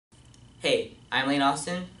Hey, I'm Lane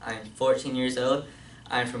Austin. I'm 14 years old.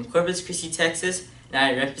 I'm from Corpus Christi, Texas, and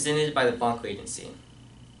I'm represented by the Blanco Agency.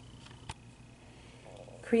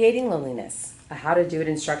 Creating Loneliness, a How to Do It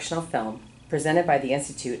instructional film presented by the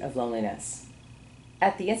Institute of Loneliness.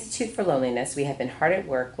 At the Institute for Loneliness, we have been hard at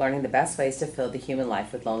work learning the best ways to fill the human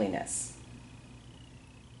life with loneliness.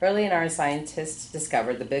 Early in our scientists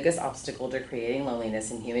discovered the biggest obstacle to creating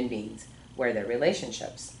loneliness in human beings were their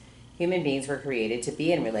relationships. Human beings were created to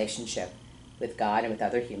be in relationship with God and with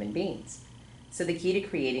other human beings. So the key to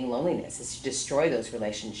creating loneliness is to destroy those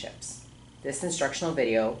relationships. This instructional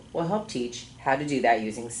video will help teach how to do that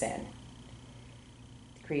using sin.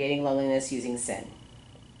 Creating loneliness using sin.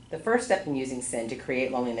 The first step in using sin to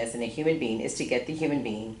create loneliness in a human being is to get the human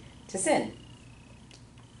being to sin.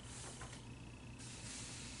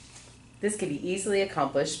 This can be easily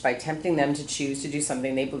accomplished by tempting them to choose to do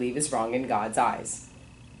something they believe is wrong in God's eyes.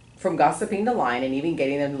 From gossiping to lying and even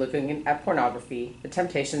getting them looking at pornography, the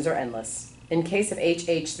temptations are endless. In case of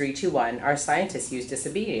HH321, our scientists use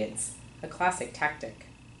disobedience, a classic tactic.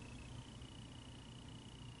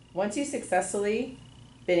 Once you've successfully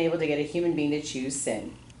been able to get a human being to choose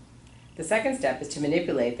sin, the second step is to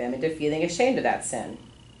manipulate them into feeling ashamed of that sin.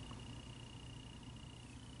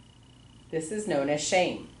 This is known as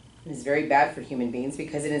shame. It is very bad for human beings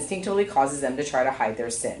because it instinctively causes them to try to hide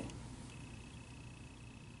their sin.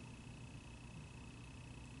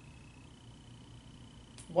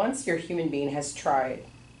 Once your human being has tried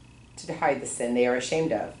to hide the sin they are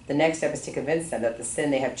ashamed of, the next step is to convince them that the sin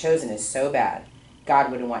they have chosen is so bad, God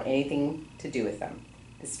wouldn't want anything to do with them.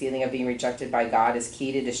 This feeling of being rejected by God is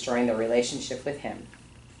key to destroying their relationship with Him.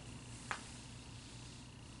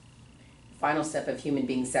 The final step of human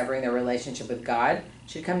beings severing their relationship with God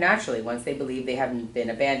should come naturally once they believe they have been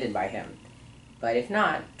abandoned by Him. But if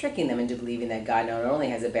not, tricking them into believing that God not only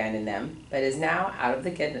has abandoned them, but is now out of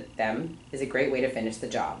them is a great way to finish the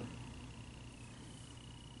job.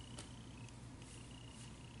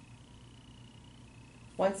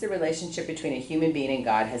 Once the relationship between a human being and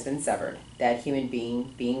God has been severed, that human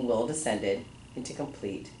being will descended into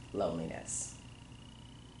complete loneliness.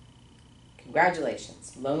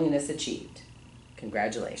 Congratulations, loneliness achieved.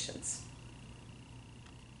 Congratulations.